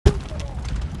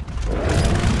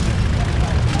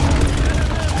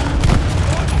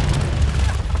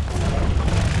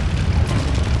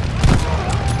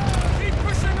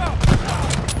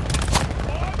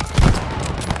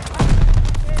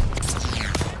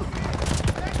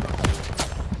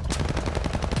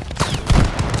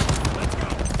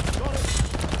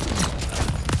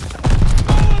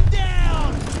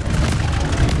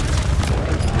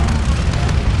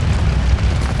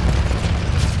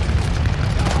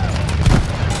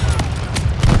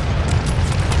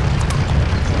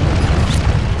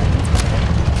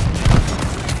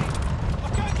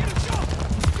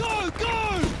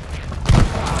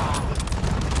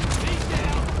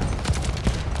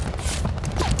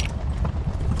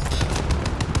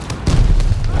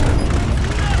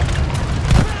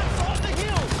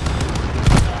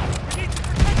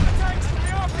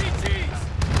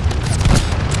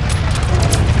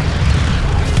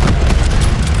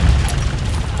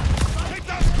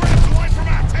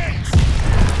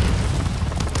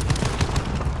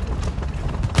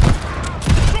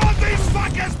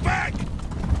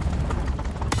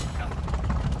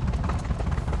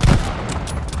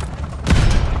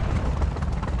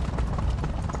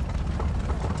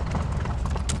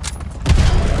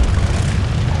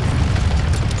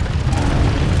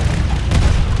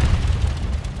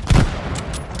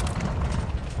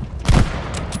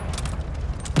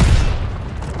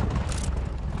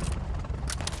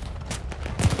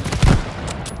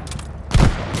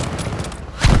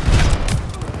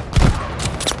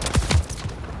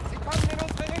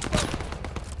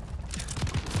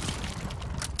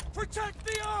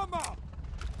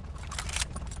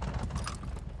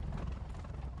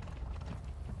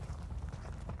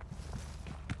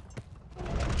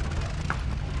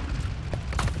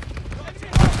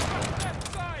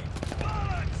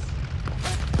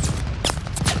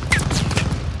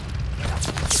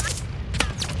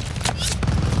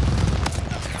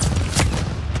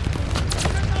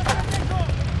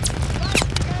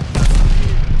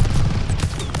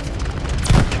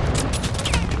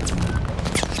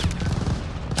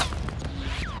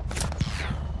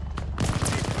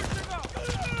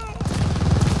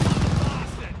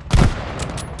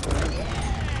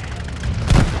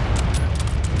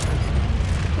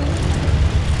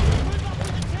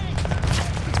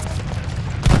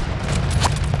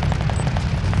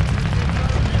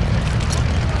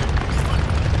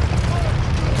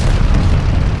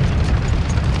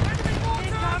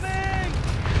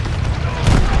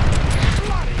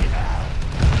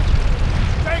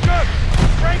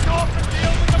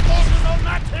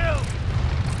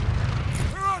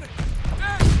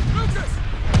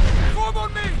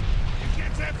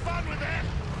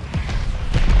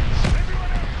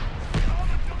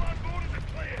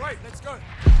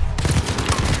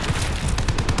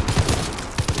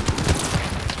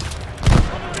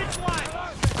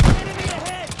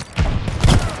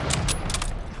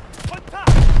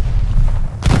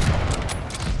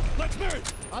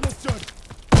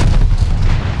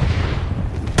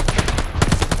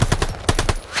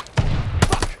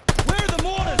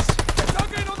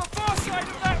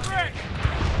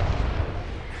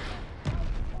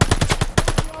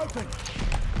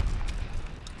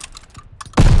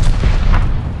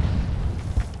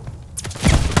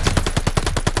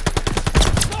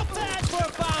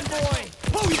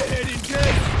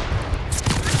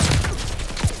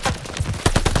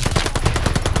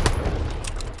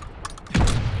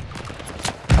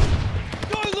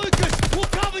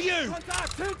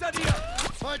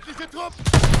Trupp!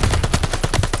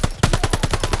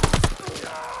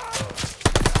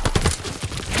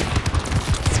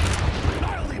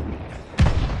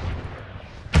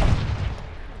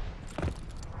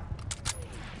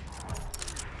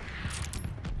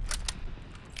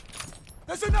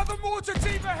 There's another mortar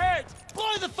team ahead!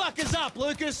 Blow the fuckers up,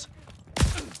 Lucas!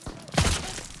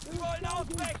 Right now,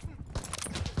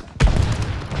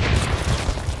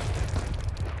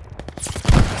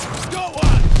 Got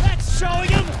one! That's showing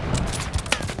him!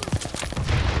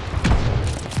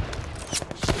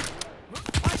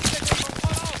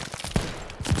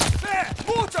 There!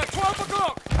 Mortar! 12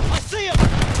 o'clock! I see him!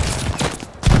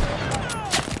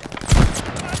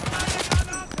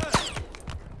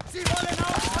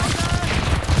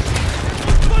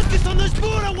 Focus on those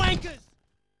border wankers!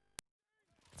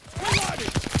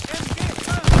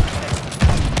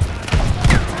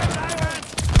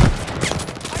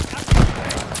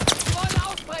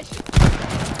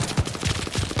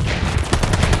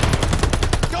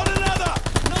 Got another!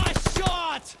 Nice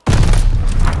shot!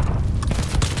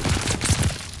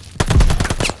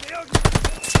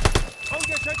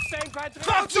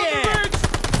 Fuck yeah! on the ridge!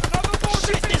 Another mortar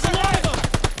Shit, team there's a lot of them!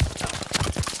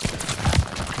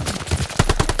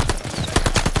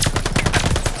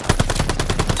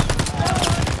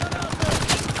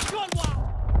 Got one!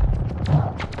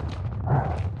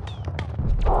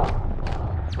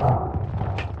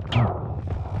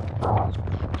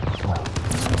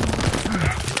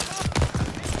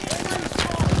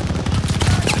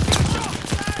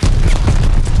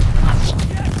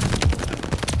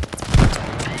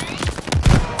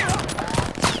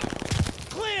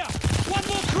 Clear! One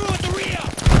more crew at the rear!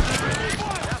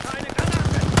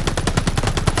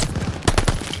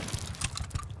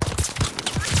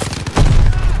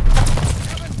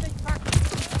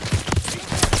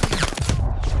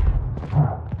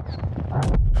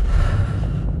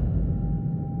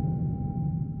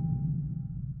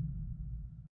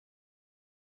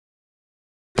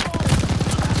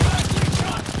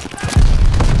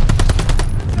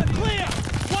 Clear!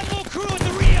 One more crew at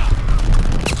the rear!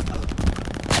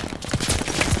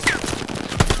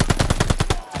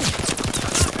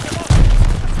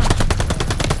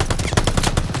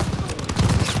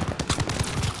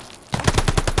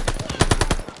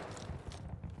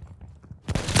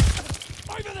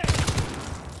 Over there!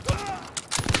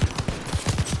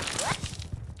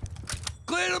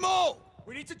 Clear them all!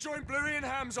 We need to join Bluey and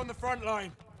Hams on the front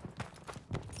line.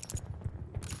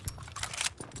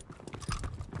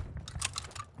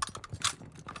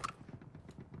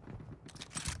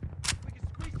 We can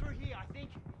squeeze through here, I think.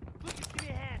 Lucas, give me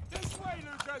a hand. This way,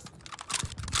 Lucas!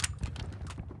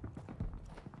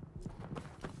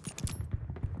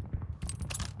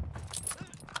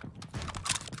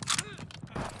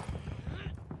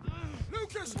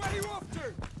 Lucas, where are you off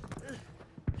to?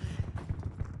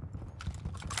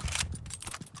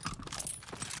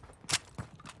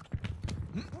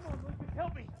 Come on, Lucas,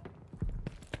 help me.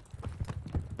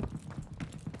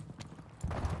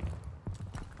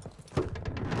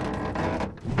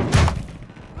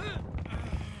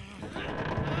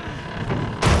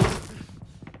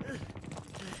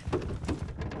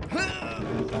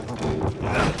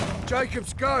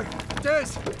 Jacobs, go! Des!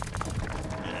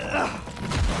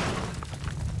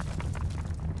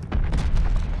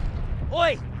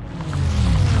 Oi!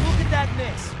 Look at that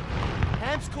mess.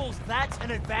 Hams calls that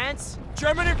an advance?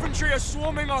 German infantry are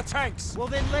swarming our tanks! Well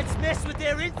then let's mess with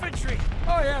their infantry.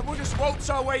 Oh yeah, we'll just waltz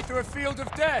our way through a field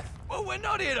of death! Well, we're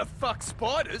not here to fuck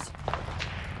spiders.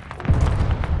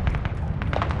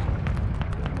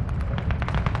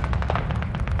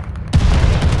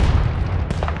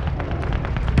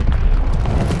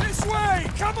 This way!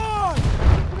 Come on!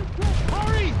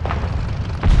 Hurry!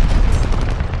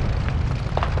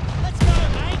 Let's go,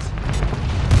 mate!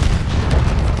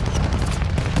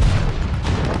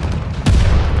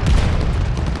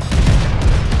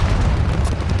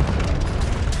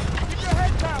 Keep your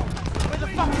head down! Where the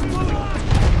fuck is Bluey?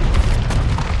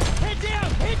 Head down!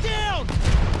 Head down!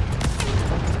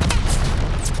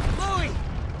 Bluey!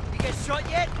 You get shot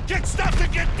yet? Get stuff to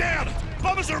get down!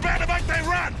 Bombers are about to make they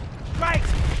run! Great!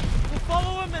 We'll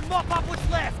follow him and mop up what's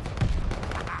left.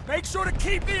 Make sure to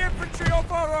keep the infantry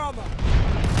off our armor!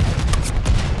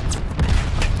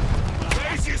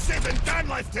 Easier said than done,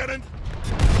 Lieutenant!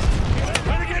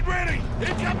 Better get ready!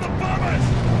 Here come the bombers!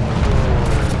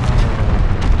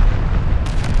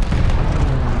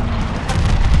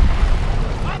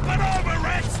 Up and over,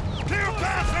 rats! Clear a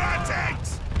path for our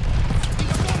tanks!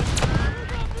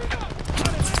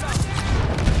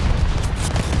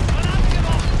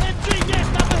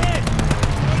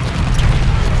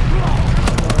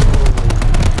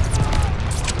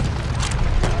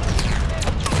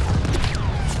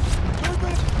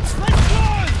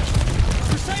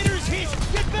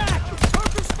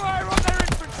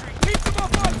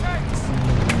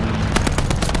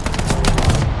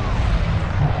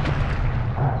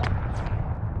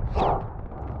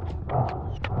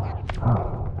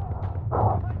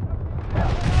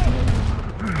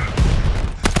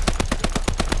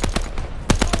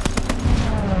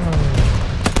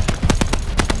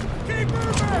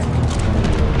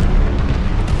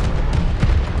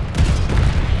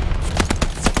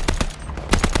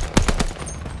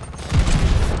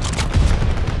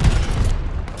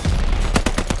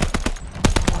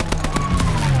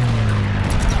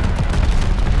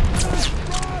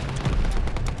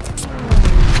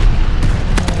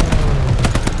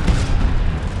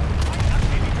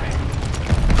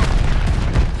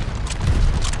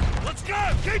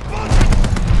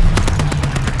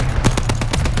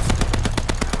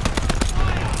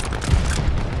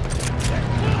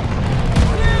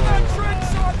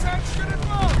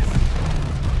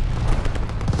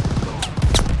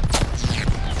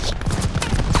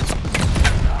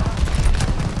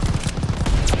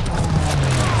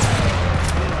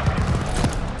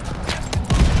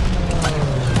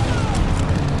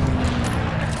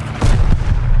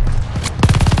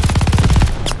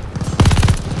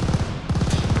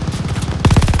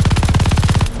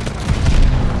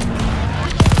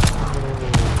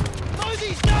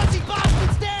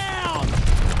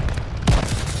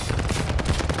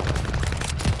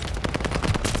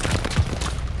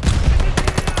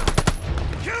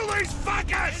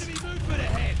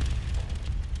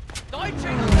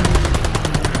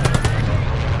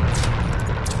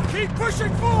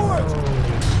 Pushing forward!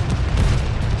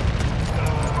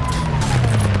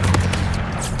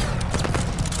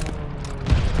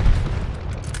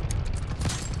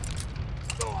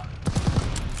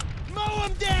 Mow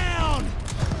him down!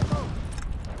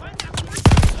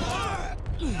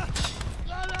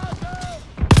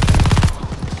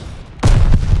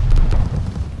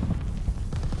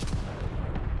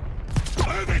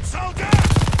 Move it, soldier!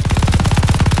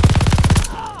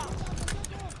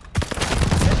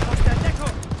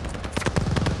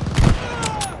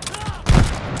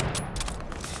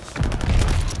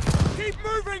 Keep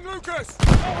moving, Lucas!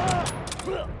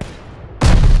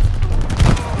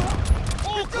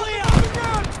 All clear!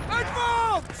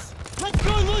 Advance! Let's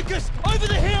go, Lucas! Over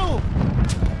the hill!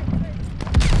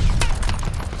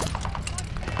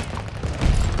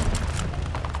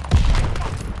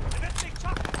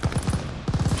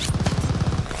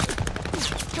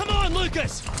 Come on,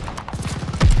 Lucas!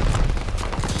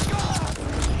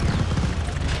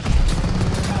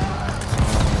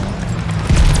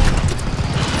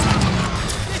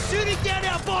 They're shooting down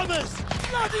our bombers!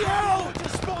 Bloody hell!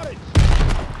 Just spotted!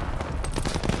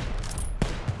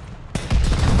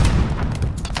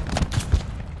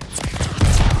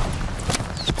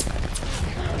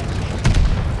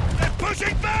 They're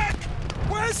pushing back!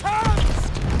 Where's Hams?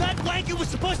 That wanker was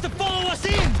supposed to follow us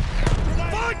in!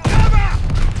 Find cover!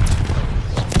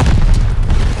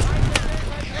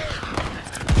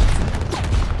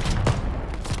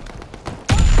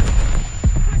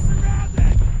 We're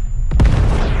surrounded!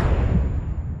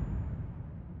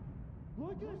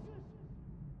 Lucas!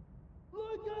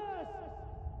 Lucas!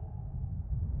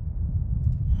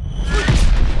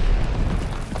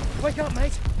 Wake up,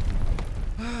 mate!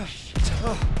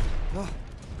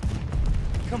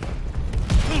 Come on.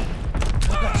 I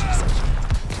got you, son.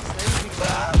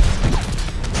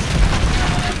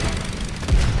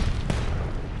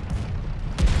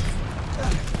 Stay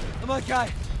with me. I'm okay.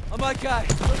 I'm okay.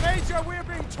 The Major, we're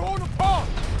being torn apart!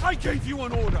 I gave you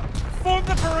an order! Form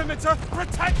the perimeter,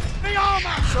 protect the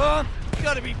armor! Son, you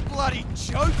gotta be bloody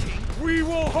joking. We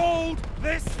will hold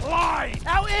this line!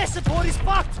 Our air support is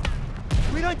fucked!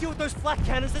 If we don't deal with those flat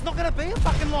cannons, there's not gonna be a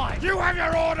fucking line! You have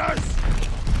your orders!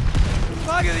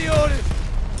 Bugger the orders!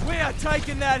 We are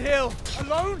taking that hill!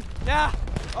 Alone? Nah,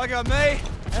 I got me,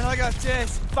 and I got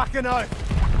Tess. Fucking oath!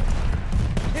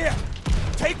 Here,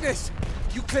 take this!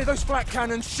 You clear those flat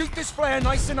cannons, shoot this flare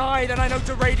nice and high, then I know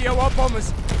to radio our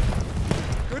bombers.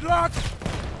 Good luck!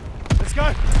 Let's go!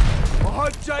 I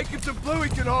hope Jacobs and Bluey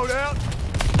can hold out.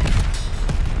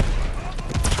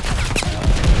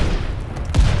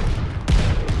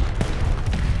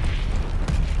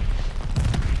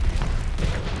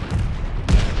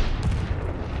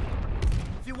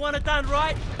 If you want it done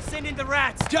right, send in the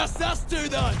rats. Just us two,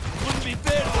 though. Wouldn't be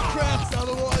fair to the crowds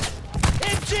otherwise.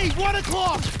 MG, 1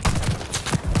 o'clock!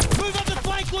 Move up the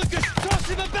flank, Lucas! Toss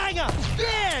him a banger!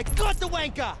 Yeah, got the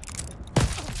wanker!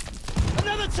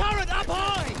 Another turret up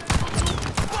high!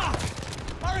 Fuck!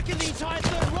 I reckon the entire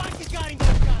Third Reich is going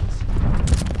to...